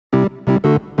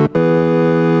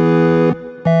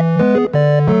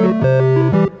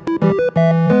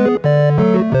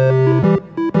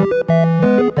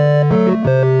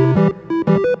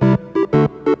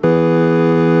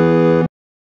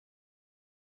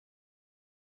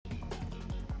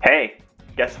Hey,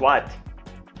 guess what?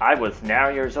 I was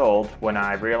 9 years old when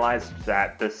I realized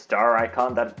that this star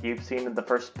icon that you've seen in the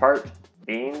first part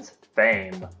means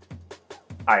fame.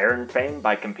 I earned fame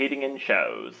by competing in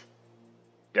shows.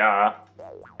 Duh.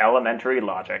 Elementary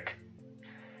logic.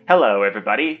 Hello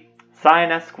everybody,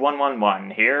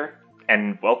 Cyanesque111 here,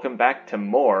 and welcome back to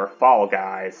more Fall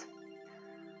Guys.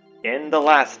 In the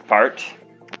last part,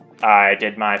 I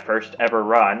did my first ever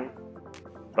run,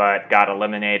 but got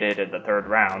eliminated in the third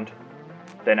round.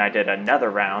 Then I did another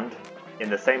round in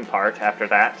the same part after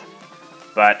that,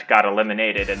 but got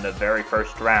eliminated in the very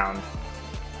first round.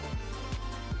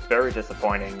 Very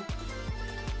disappointing.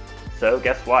 So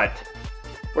guess what?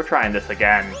 We're trying this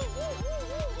again.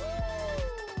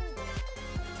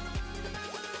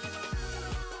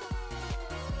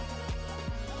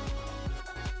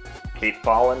 Keep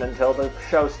falling until the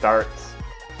show starts.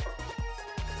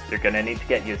 You're gonna need to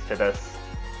get used to this.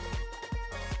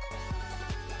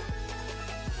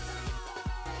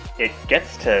 It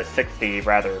gets to 60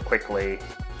 rather quickly.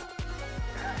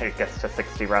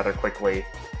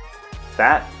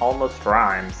 That almost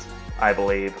rhymes, I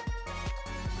believe.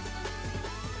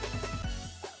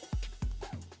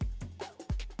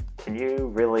 Can you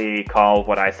really call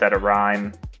what I said a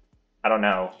rhyme? I don't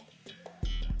know.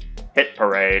 Hit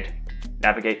parade.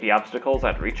 Navigate the obstacles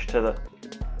and reach to the...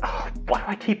 Oh, why do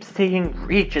I keep saying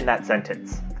reach in that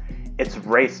sentence? It's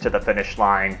race to the finish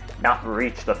line, not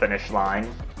reach the finish line.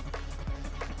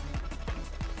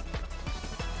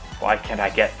 Why can't I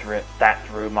get that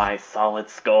through my solid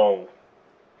skull?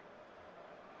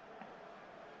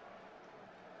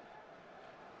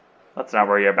 Let's not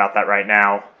worry about that right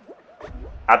now.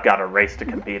 I've got a race to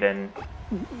compete in.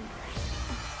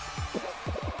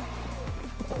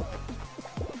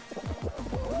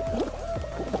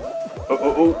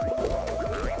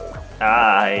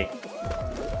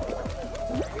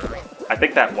 I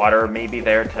think that water may be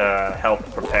there to help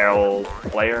propel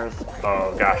players.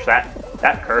 Oh gosh,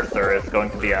 that cursor is going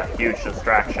to be a huge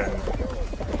distraction.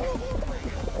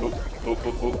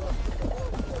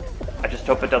 I just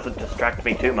hope it doesn't distract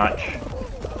me too much.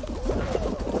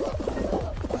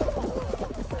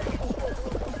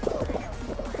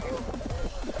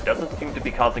 Doesn't seem to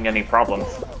be causing any problems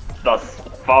thus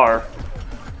far.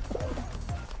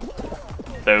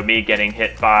 Though me getting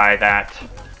hit by that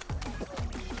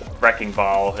wrecking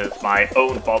ball is my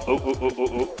own fault.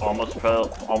 Almost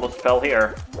fell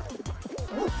here.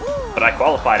 But I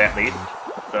qualified at least,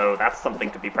 so that's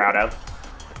something to be proud of.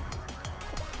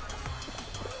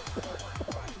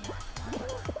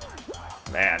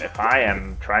 Man, if I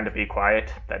am trying to be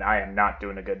quiet, then I am not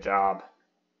doing a good job.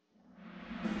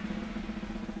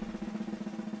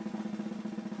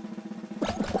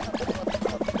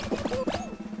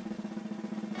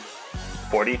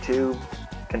 "42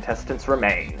 contestants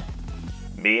remain,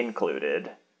 me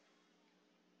included."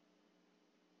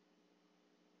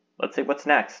 Let's see what's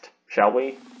next, shall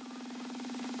we?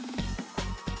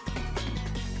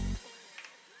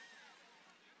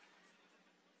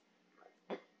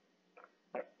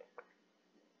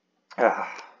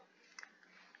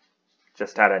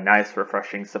 Just had a nice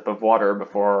refreshing sip of water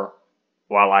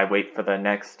while I wait for the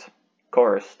next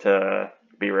course to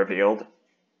be revealed.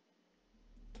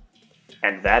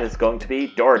 And that is going to be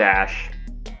DoorDash.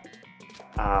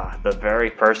 The very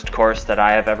first course that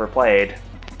I have ever played.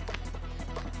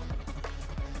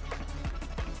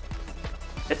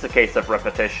 It's a case of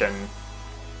repetition.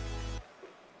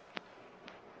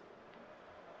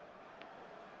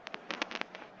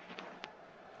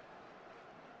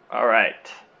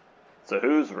 Alright, so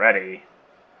who's ready?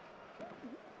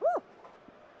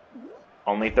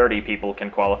 Only 30 people can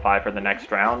qualify for the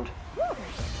next round.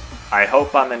 I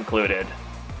hope I'm included.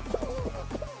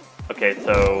 Okay,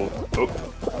 so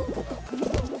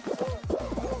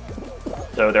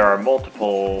there are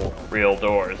multiple real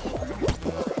doors.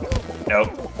 Nope.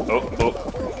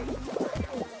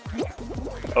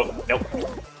 Oh, nope.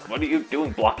 What are you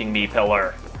doing blocking me,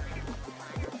 pillar?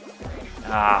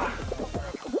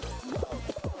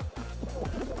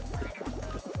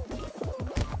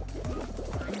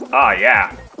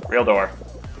 Yeah. Real door.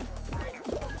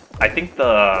 I think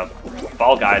the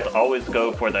Fall Guys always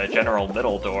go for the general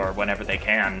middle door whenever they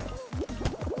can.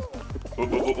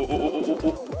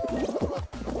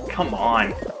 Come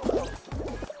on.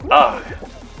 Ugh.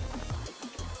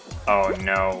 Oh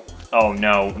no. Oh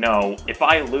no. If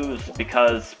I lose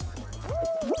because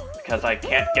I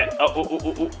can't get...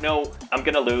 No. I'm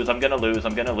gonna lose.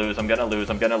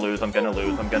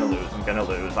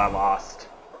 I lost.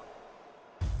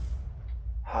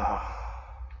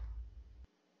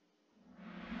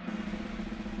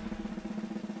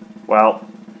 Well,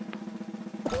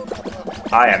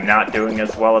 I am not doing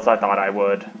as well as I thought I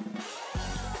would.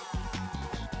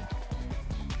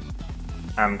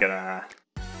 I'm gonna...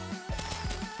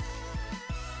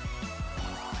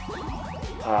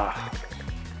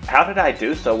 how did I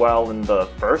do so well in the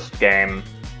first game?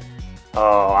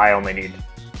 Oh, I only need...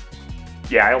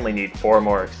 Yeah, I only need 4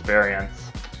 more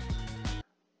experience.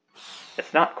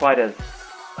 It's not quite as...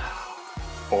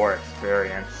 4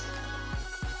 experience.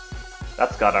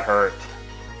 That's gotta hurt,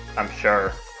 I'm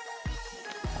sure.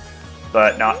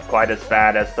 But not quite as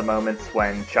bad as the moments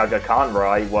when Chugga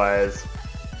Conroy was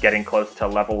getting close to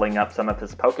leveling up some of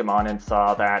his Pokemon and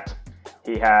saw that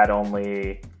he had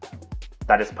only...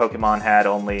 that his Pokemon had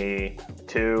only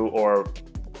 2 or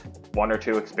 1 or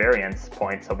 2 experience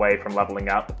points away from leveling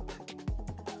up.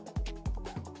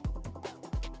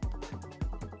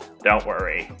 Don't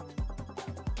worry.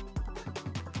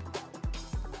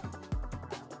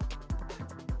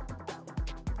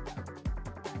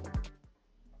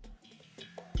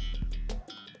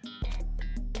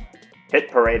 Hit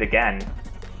Parade again.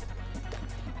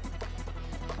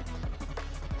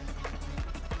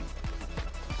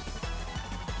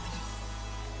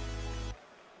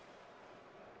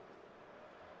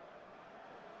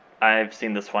 I've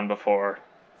seen this one before.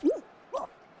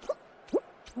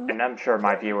 And I'm sure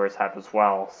my viewers have as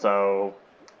well, so...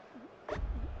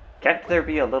 Can't there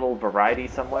be a little variety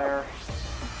somewhere?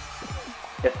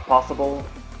 If possible?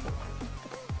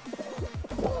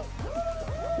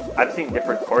 I've seen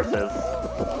different courses.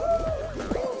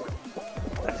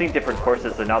 I've seen different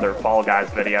courses in other Fall Guys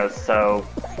videos, so...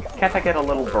 Can't I get a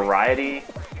little variety?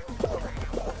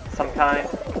 Some kind?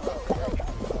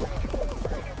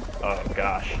 Oh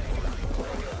gosh.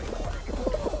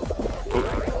 Ooh,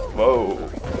 whoa.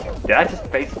 Did I just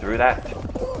phase through that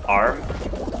arm?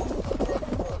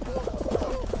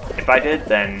 If I did,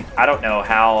 then I don't know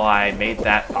how I made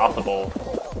that possible.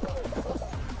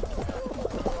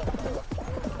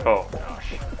 Oh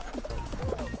gosh.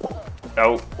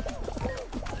 Oh.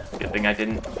 Good thing I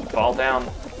didn't fall down.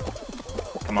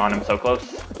 Come on, I'm so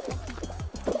close.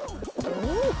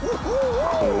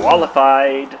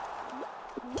 Qualified!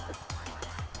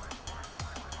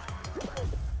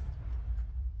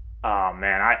 Oh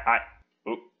man,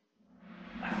 ooh.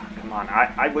 Come on,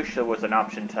 I wish there was an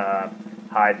option to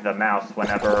hide the mouse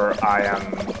whenever I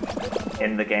am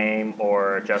in the game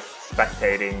or just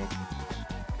spectating.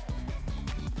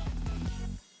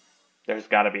 There's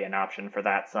gotta be an option for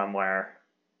that somewhere.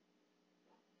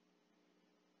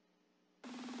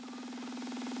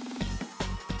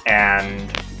 And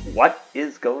what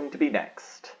is going to be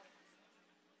next?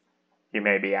 You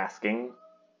may be asking,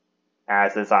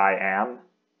 as is I am.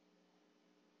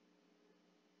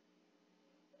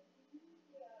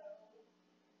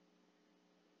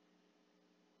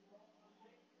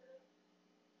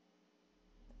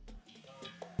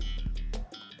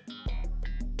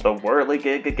 The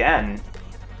whirligig again.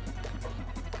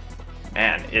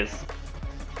 Man, is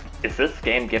this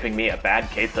game giving me a bad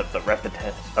case of the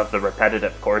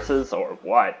repetitive courses, or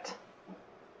what?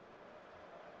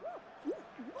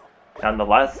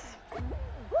 Nonetheless,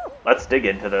 let's dig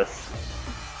into this.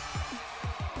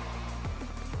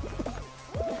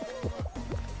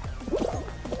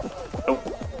 Oh.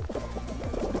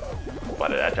 Why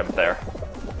did I jump there?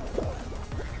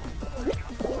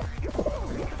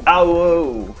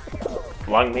 Ow!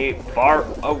 Flung me far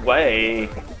away.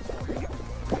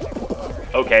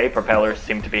 Okay, propellers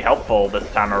seem to be helpful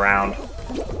this time around.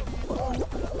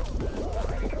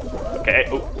 Okay,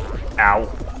 ooh, ow.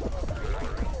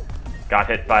 Got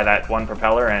hit by that one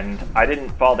propeller and I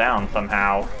didn't fall down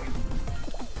somehow.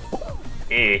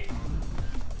 E.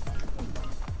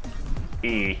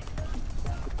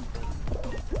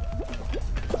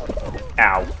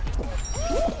 Ow.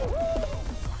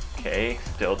 Okay,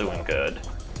 still doing good.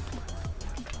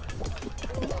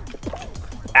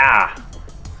 Ah!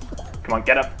 Come on,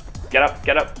 get up! Get up!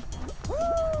 Get up!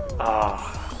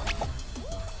 Ah.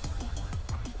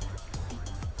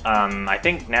 I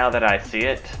think now that I see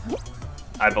it,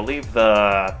 I believe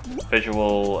the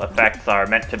visual effects are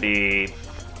meant to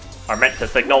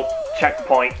signal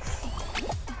checkpoints.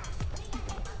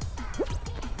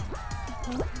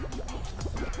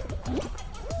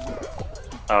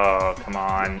 Oh, come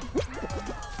on.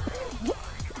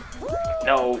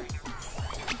 No.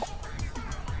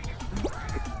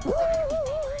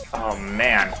 Oh,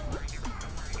 man.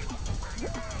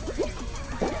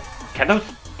 Can those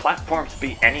platforms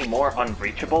be any more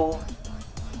unreachable?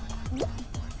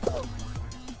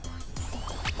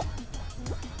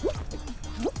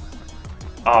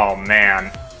 Oh,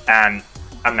 man. And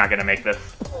I'm not gonna make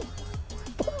this.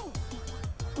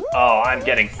 Oh, I'm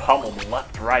getting pummeled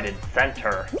left, right, and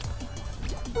center.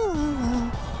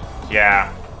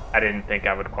 Yeah, I didn't think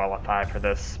I would qualify for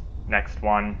this next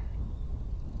one.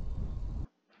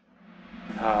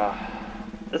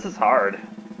 This is hard.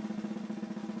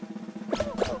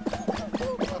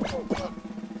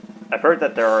 I've heard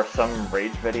that there are some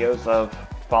rage videos of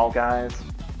Fall Guys,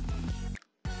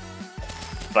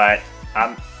 but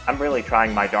I'm really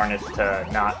trying my darnest to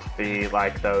not be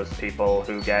like those people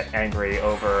who get angry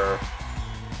over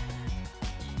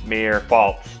mere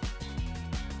faults.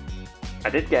 I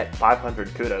did get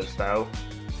 500 kudos though.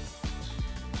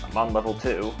 I'm on level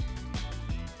 2.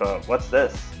 But what's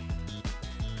this?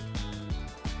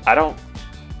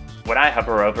 When I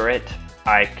hover over it,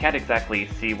 I can't exactly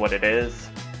see what it is.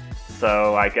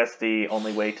 So I guess the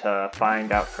only way to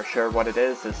find out for sure what it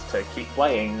is to keep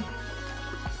playing.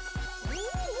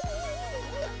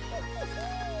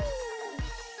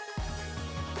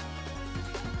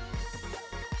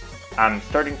 I'm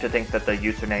starting to think that the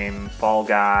username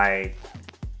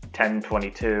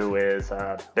FallGuy1022 is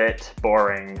a bit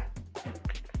boring.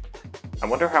 I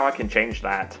wonder how I can change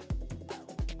that.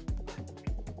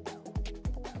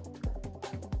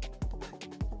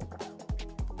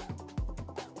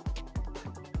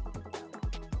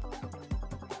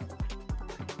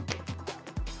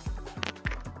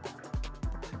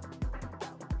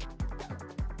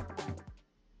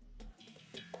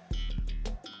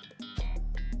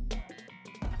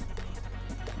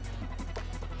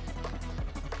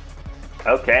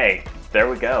 Okay, there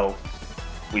we go.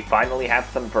 We finally have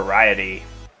some variety.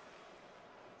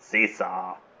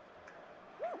 Seesaw.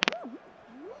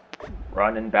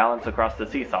 Run and balance across the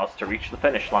seesaws to reach the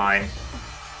finish line.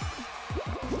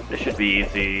 This should be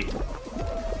easy.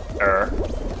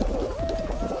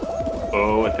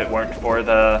 Oh, if it weren't for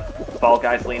the Fall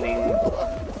Guys leaning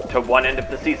to one end of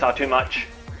the seesaw too much,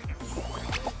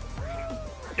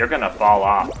 you're gonna fall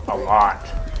off a lot.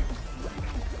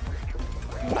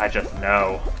 I just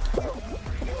know.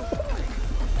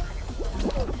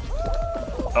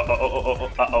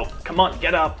 Uh-oh, come on,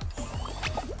 get up!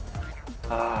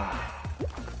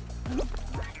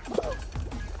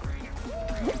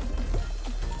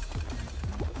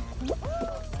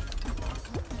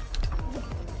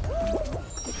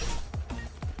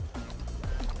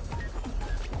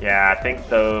 Yeah, I think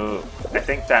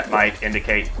that might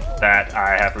indicate that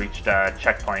I have reached a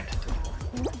checkpoint.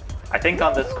 I think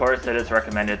on this course it is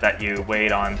recommended that you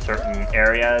wait on certain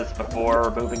areas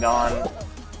before moving on,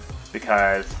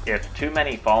 because if too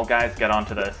many Fall Guys get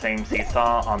onto the same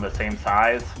seesaw on the same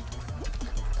size,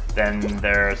 then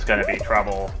there's going to be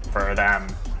trouble for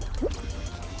them.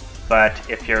 But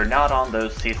if you're not on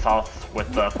those seesaws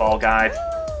with the Fall Guys...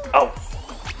 Oh!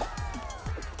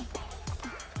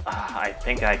 I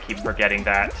think I keep forgetting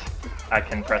that I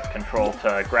can press Control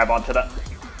to grab onto the...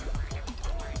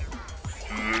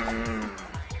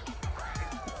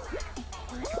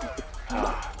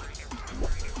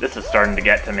 This is starting to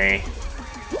get to me.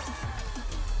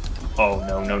 Oh,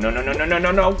 no.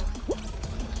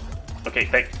 Okay,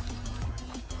 thanks.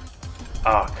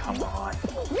 Oh, come on.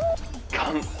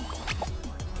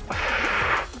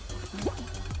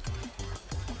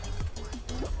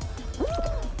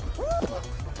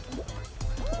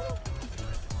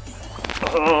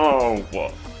 Oh,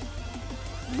 whoa.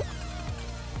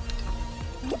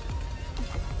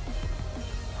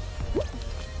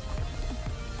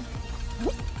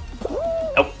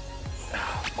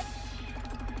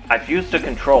 I've used a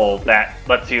control that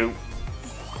lets you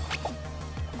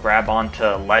grab onto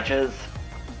ledges.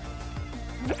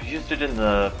 I've used it in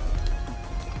I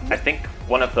think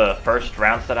one of the first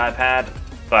rounds that I've had,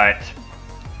 but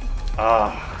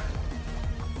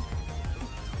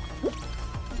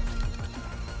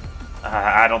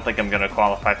I don't think I'm gonna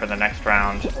qualify for the next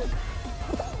round.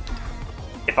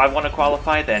 If I want to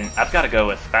qualify, then I've got to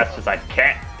go as fast as I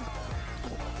can.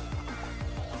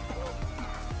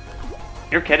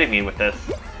 You're kidding me with this,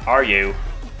 are you?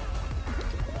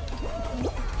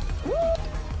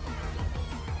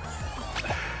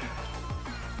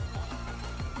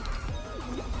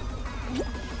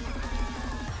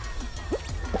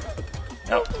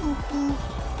 Nope.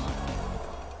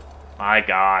 My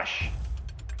gosh.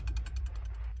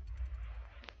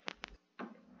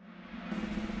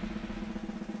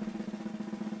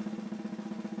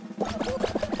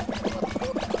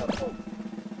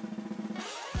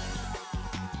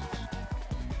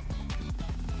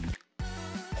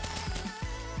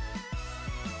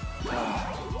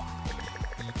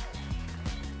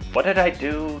 What did I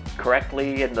do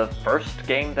correctly in the first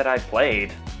game that I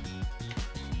played?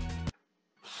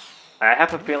 I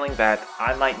have a feeling that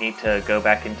I might need to go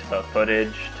back into the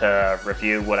footage to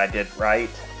review what I did right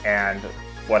and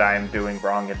what I'm doing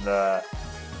wrong in the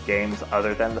games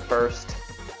other than the first,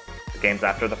 the games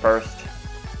after the first.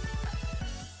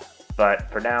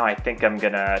 But for now, I think I'm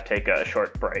gonna take a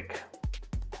short break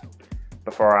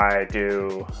before I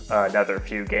do another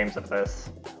few games of this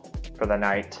for the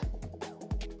night.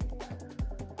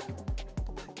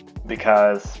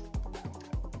 Because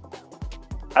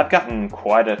I've gotten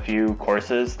quite a few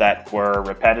courses that were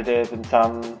repetitive and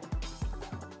some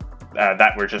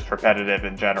that were just repetitive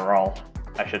in general,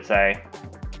 I should say.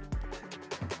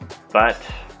 But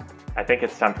I think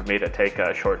it's time for me to take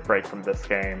a short break from this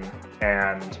game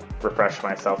and refresh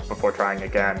myself before trying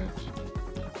again.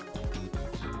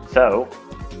 So,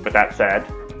 with that said,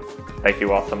 thank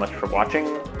you all so much for watching,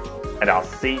 and I'll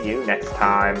see you next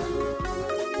time.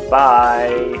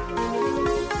 Bye!